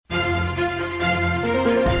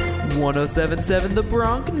1077 The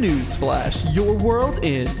Bronc News Flash, your world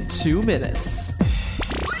in 2 minutes.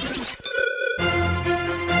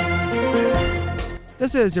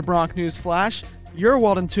 This is your Bronc News Flash, your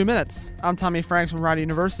world in 2 minutes. I'm Tommy Franks from Rider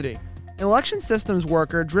University. An election systems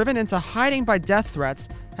worker driven into hiding by death threats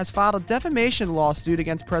has filed a defamation lawsuit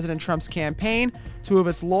against President Trump's campaign, 2 of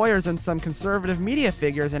its lawyers, and some conservative media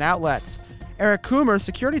figures and outlets. Eric Coomer,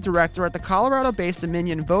 security director at the Colorado-based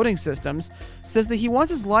Dominion Voting Systems, says that he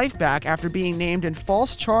wants his life back after being named in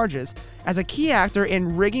false charges as a key actor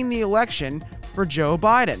in rigging the election for Joe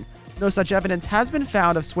Biden. No such evidence has been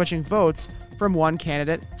found of switching votes from one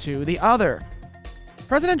candidate to the other.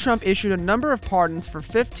 President Trump issued a number of pardons for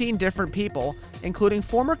 15 different people, including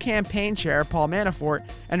former campaign chair Paul Manafort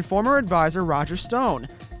and former advisor Roger Stone.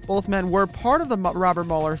 Both men were part of the Robert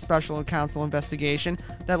Mueller special counsel investigation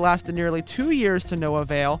that lasted nearly 2 years to no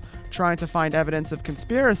avail, trying to find evidence of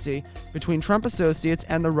conspiracy between Trump associates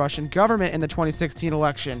and the Russian government in the 2016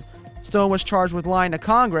 election. Stone was charged with lying to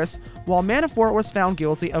Congress, while Manafort was found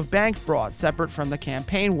guilty of bank fraud, separate from the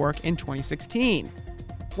campaign work in 2016.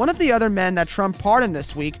 One of the other men that Trump pardoned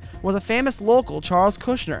this week was a famous local, Charles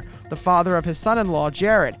Kushner, the father of his son-in-law,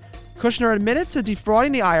 Jared. Kushner admitted to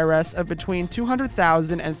defrauding the IRS of between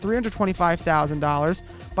 $200,000 and $325,000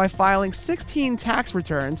 by filing 16 tax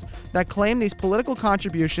returns that claim these political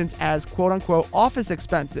contributions as quote-unquote office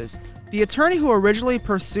expenses. The attorney who originally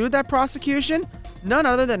pursued that prosecution? None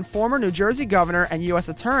other than former New Jersey governor and U.S.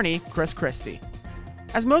 attorney Chris Christie.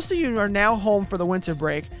 As most of you are now home for the winter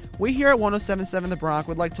break, we here at 1077 The Bronc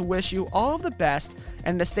would like to wish you all of the best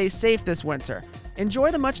and to stay safe this winter.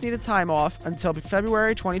 Enjoy the much-needed time off until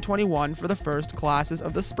February 2021 for the first classes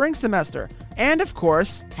of the spring semester. And, of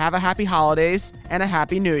course, have a happy holidays and a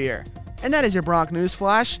happy new year. And that is your Bronc News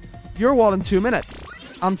Flash, your world in 2 minutes.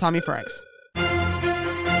 I'm Tommy Franks.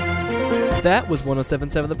 That was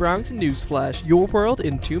 1077 The Bronx News Flash, your world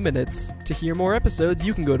in 2 minutes. To hear more episodes,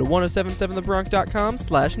 you can go to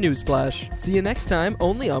 1077thebronx.com/newsflash. See you next time,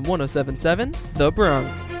 only on 1077 The Bronx.